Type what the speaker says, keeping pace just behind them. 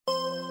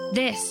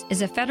This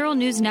is a Federal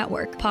News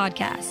Network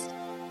podcast.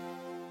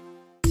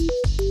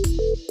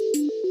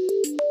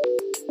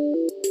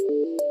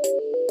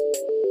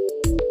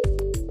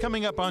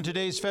 Coming up on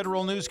today's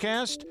Federal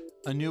Newscast,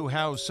 a new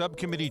House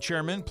subcommittee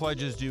chairman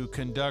pledges to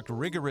conduct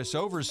rigorous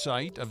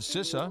oversight of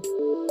CISA.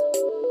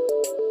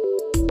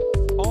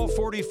 All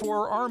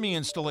 44 Army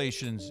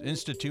installations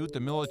institute the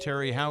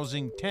Military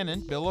Housing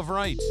Tenant Bill of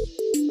Rights.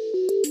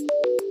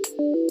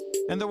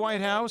 And the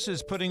White House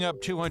is putting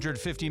up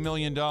 $250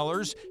 million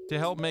to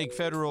help make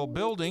federal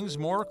buildings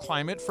more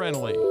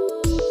climate-friendly.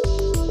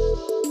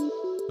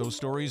 Those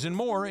stories and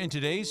more in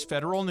today's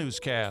Federal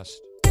Newscast.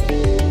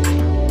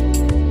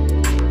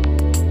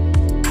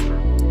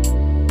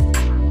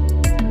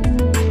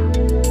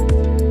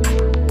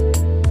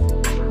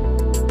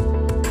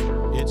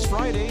 It's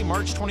Friday,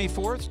 March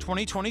 24th,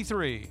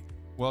 2023.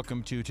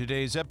 Welcome to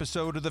today's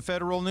episode of the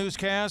Federal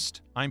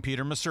Newscast. I'm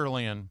Peter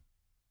Masurlian.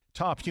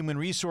 Top human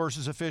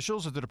resources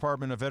officials at the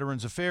Department of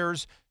Veterans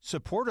Affairs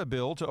support a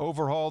bill to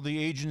overhaul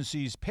the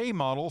agency's pay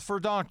model for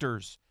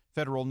doctors.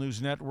 Federal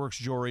News Network's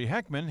Jory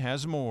Heckman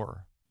has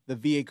more. The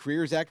VA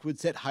Careers Act would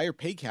set higher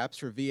pay caps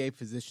for VA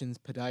physicians,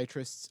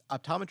 podiatrists,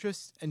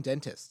 optometrists, and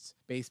dentists.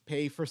 Base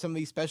pay for some of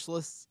these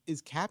specialists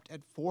is capped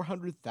at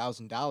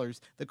 $400,000,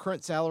 the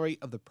current salary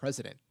of the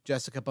president.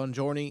 Jessica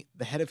Bongiorni,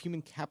 the head of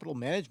human capital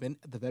management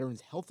at the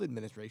Veterans Health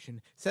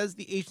Administration, says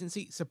the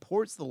agency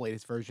supports the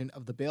latest version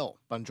of the bill.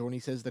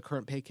 Bongiorni says the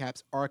current pay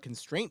caps are a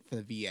constraint for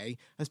the VA,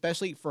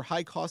 especially for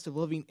high cost of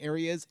living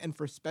areas and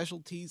for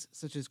specialties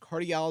such as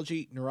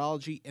cardiology,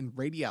 neurology, and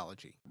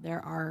radiology.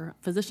 There are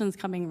physicians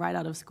coming right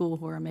out of school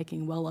who are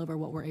making well over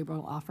what we're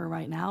able to offer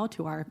right now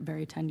to our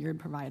very tenured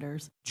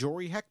providers.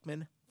 Jory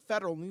Heckman,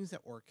 Federal News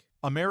Network.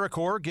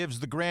 AmeriCorps gives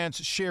the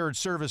grant's shared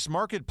service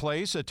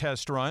marketplace a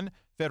test run.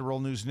 Federal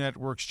News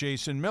Network's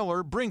Jason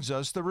Miller brings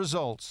us the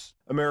results.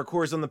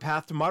 AmeriCorps is on the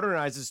path to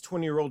modernize its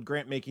 20-year-old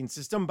grant-making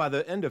system by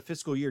the end of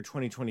fiscal year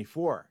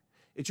 2024.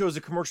 It chose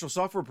a commercial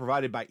software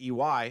provided by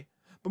EY,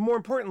 but more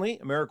importantly,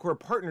 AmeriCorps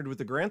partnered with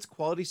the Grants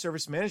Quality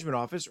Service Management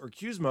Office, or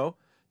QSMO,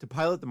 to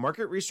pilot the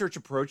market research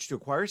approach to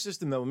acquire a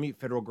system that will meet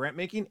federal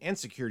grant-making and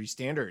security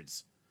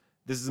standards.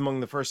 This is among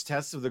the first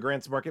tests of the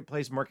Grants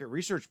Marketplace market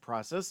research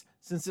process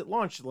since it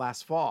launched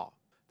last fall.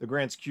 The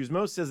Grants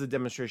QSMO says the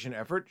demonstration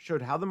effort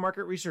showed how the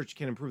market research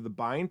can improve the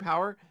buying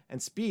power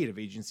and speed of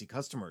agency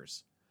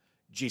customers.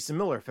 Jason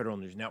Miller, Federal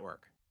News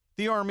Network.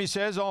 The Army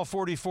says all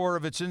 44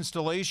 of its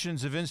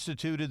installations have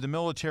instituted the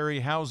Military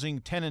Housing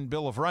Tenant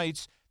Bill of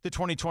Rights. The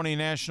 2020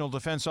 National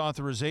Defense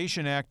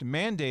Authorization Act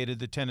mandated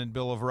the Tenant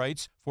Bill of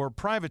Rights for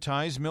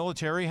privatized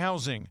military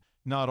housing.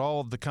 Not all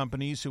of the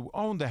companies who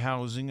owned the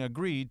housing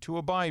agreed to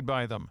abide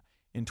by them.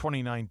 In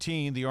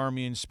 2019, the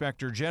Army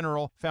Inspector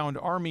General found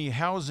Army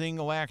housing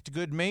lacked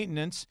good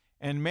maintenance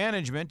and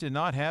management did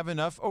not have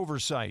enough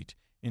oversight.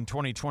 In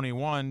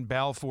 2021,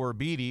 Balfour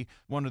Beatty,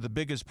 one of the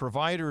biggest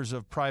providers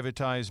of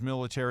privatized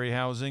military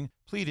housing,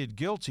 pleaded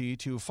guilty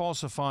to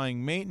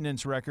falsifying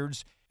maintenance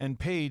records and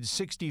paid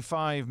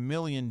 $65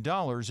 million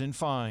in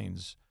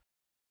fines.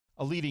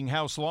 A leading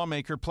House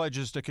lawmaker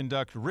pledges to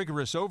conduct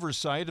rigorous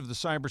oversight of the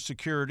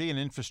Cybersecurity and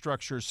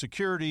Infrastructure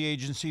Security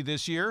Agency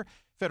this year.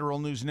 Federal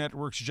News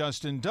Network's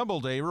Justin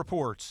Doubleday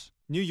reports.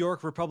 New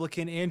York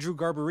Republican Andrew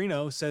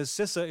Garbarino says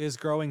CISA is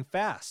growing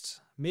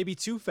fast, maybe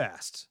too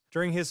fast.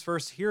 During his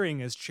first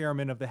hearing as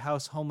chairman of the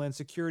House Homeland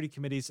Security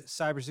Committee's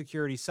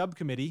Cybersecurity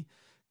Subcommittee,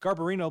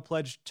 Garbarino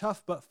pledged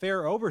tough but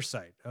fair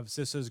oversight of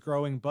CISA's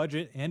growing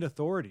budget and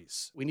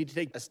authorities. We need to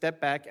take a step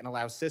back and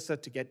allow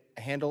CISA to get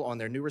a handle on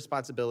their new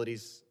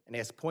responsibilities and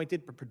ask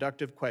pointed but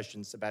productive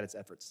questions about its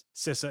efforts.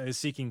 CISA is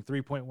seeking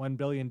 $3.1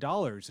 billion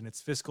in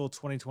its fiscal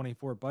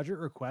 2024 budget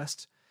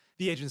request.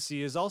 The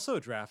agency is also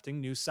drafting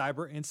new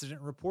cyber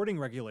incident reporting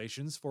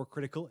regulations for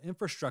critical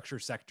infrastructure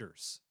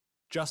sectors.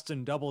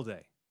 Justin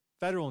Doubleday,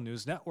 Federal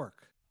News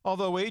Network.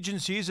 Although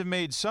agencies have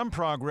made some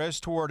progress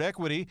toward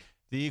equity,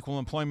 the Equal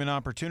Employment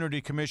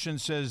Opportunity Commission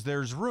says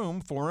there's room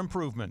for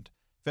improvement.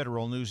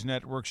 Federal News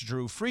Network's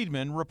Drew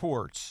Friedman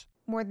reports.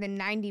 More than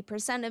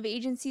 90% of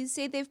agencies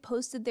say they've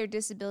posted their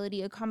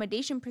disability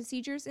accommodation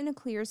procedures in a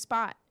clear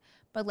spot,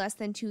 but less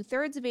than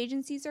 2/3 of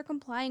agencies are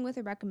complying with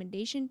a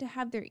recommendation to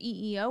have their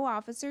EEO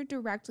officer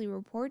directly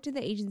report to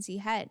the agency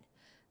head.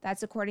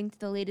 That's according to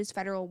the latest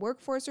federal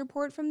workforce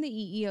report from the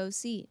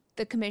EEOC.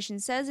 The commission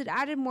says it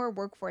added more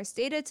workforce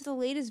data to the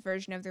latest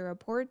version of the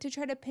report to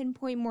try to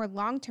pinpoint more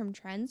long-term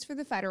trends for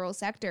the federal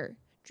sector.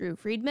 Drew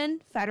Friedman,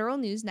 Federal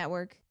News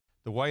Network.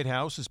 The White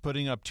House is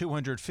putting up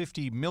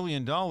 $250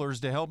 million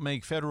to help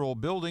make federal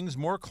buildings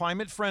more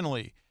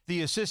climate-friendly.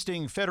 The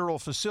Assisting Federal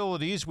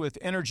Facilities with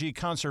Energy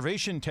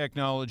Conservation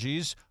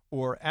Technologies,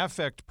 or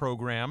AFFECT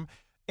program,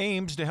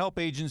 aims to help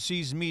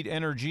agencies meet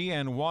energy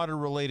and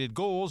water-related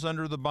goals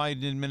under the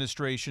Biden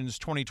administration's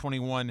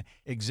 2021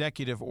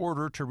 executive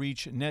order to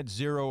reach net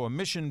zero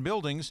emission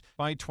buildings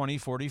by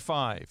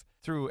 2045.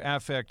 Through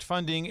AFFECT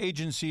funding,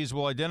 agencies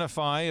will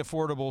identify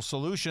affordable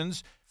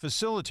solutions,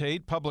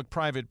 facilitate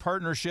public-private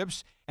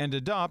partnerships, and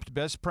adopt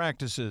best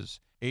practices.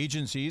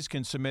 Agencies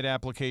can submit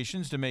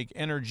applications to make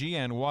energy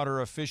and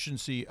water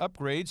efficiency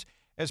upgrades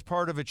as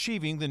part of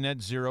achieving the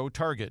net zero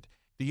target.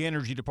 The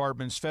Energy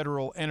Department's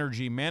Federal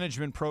Energy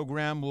Management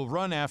Program will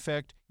run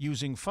AFECT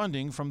using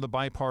funding from the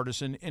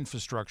Bipartisan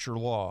Infrastructure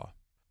Law.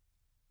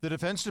 The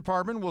Defense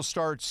Department will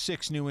start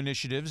 6 new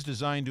initiatives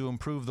designed to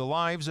improve the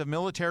lives of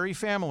military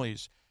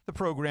families. The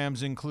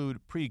programs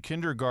include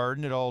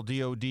pre-kindergarten at all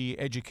DoD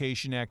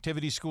education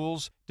activity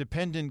schools,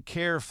 dependent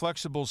care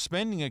flexible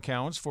spending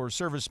accounts for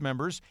service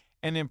members,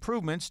 and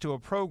improvements to a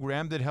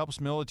program that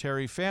helps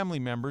military family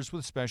members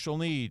with special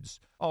needs.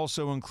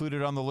 Also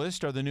included on the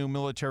list are the new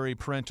military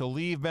parental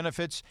leave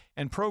benefits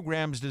and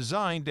programs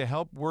designed to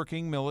help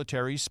working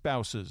military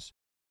spouses.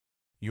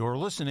 You're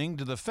listening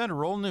to the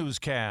Federal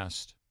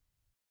Newscast.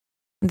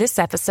 This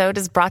episode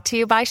is brought to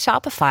you by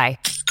Shopify.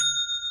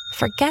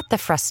 Forget the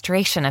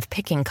frustration of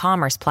picking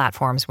commerce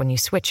platforms when you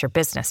switch your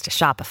business to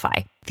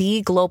Shopify,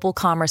 the global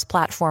commerce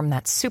platform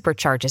that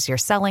supercharges your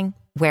selling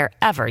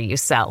wherever you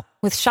sell.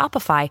 With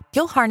Shopify,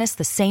 you'll harness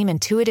the same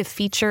intuitive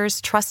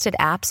features, trusted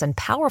apps, and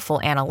powerful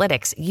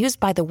analytics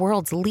used by the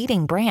world's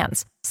leading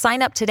brands.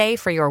 Sign up today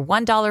for your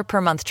 $1 per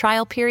month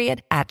trial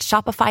period at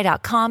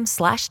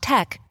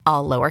shopify.com/tech,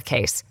 all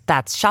lowercase.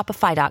 That's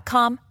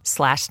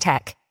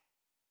shopify.com/tech.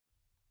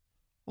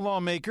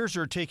 Lawmakers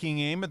are taking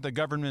aim at the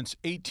government's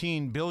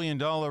 $18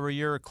 billion a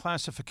year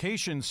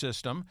classification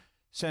system.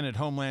 Senate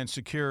Homeland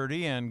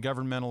Security and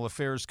Governmental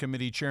Affairs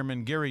Committee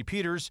Chairman Gary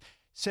Peters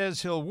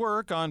says he'll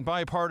work on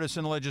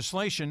bipartisan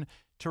legislation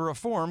to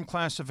reform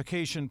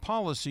classification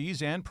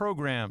policies and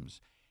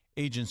programs.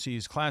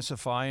 Agencies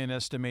classify an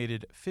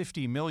estimated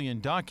 50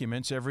 million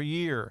documents every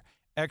year.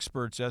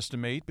 Experts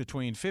estimate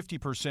between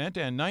 50%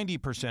 and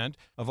 90%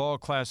 of all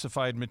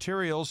classified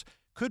materials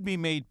could be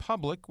made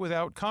public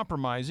without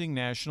compromising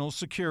national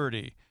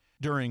security.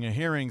 During a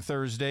hearing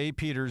Thursday,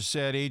 Peters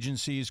said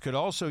agencies could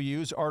also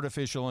use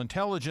artificial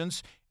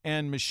intelligence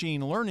and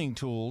machine learning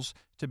tools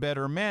to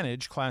better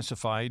manage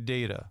classified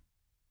data.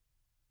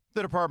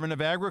 The Department of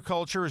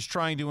Agriculture is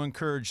trying to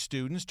encourage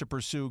students to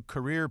pursue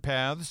career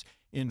paths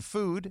in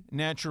food,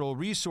 natural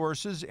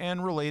resources,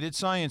 and related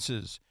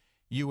sciences.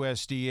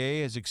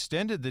 USDA has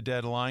extended the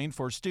deadline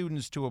for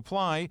students to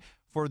apply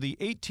for the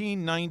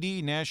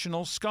 1890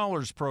 National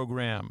Scholars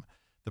Program.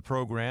 The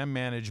program,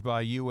 managed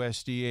by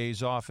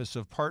USDA's Office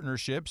of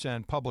Partnerships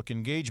and Public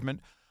Engagement,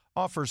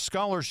 offers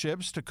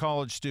scholarships to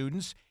college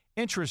students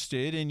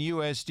interested in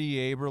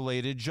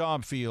USDA-related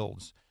job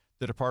fields.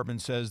 The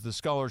department says the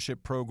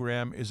scholarship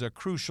program is a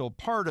crucial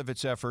part of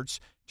its efforts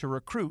to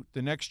recruit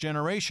the next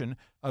generation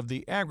of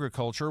the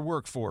agriculture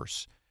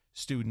workforce.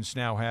 Students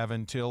now have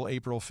until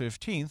April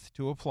 15th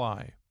to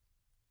apply.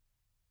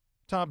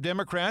 Top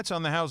Democrats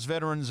on the House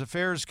Veterans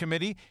Affairs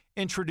Committee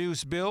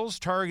introduced bills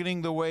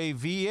targeting the way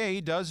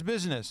VA does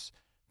business.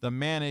 The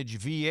Manage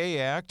VA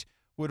Act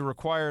would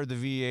require the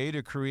VA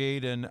to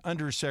create an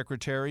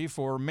undersecretary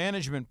for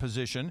management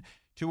position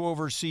to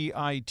oversee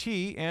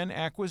IT and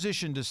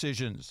acquisition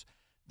decisions.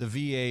 The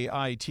VA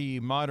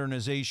IT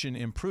Modernization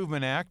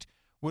Improvement Act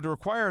would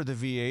require the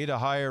VA to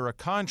hire a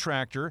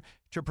contractor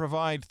to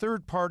provide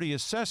third-party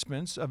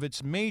assessments of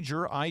its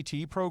major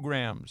IT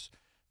programs.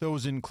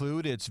 Those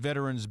include its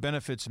Veterans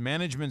Benefits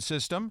Management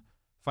System,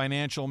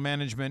 Financial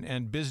Management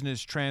and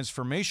Business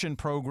Transformation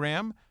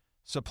Program,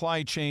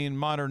 Supply Chain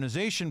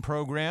Modernization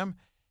Program,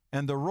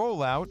 and the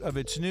rollout of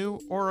its new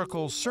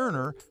Oracle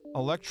Cerner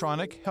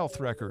electronic health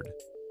record.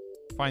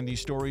 Find these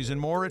stories and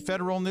more at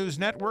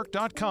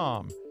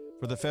federalnewsnetwork.com.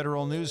 For the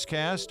Federal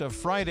Newscast of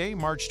Friday,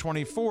 March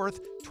 24th,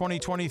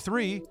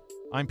 2023,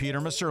 I'm Peter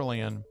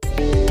Masurlian.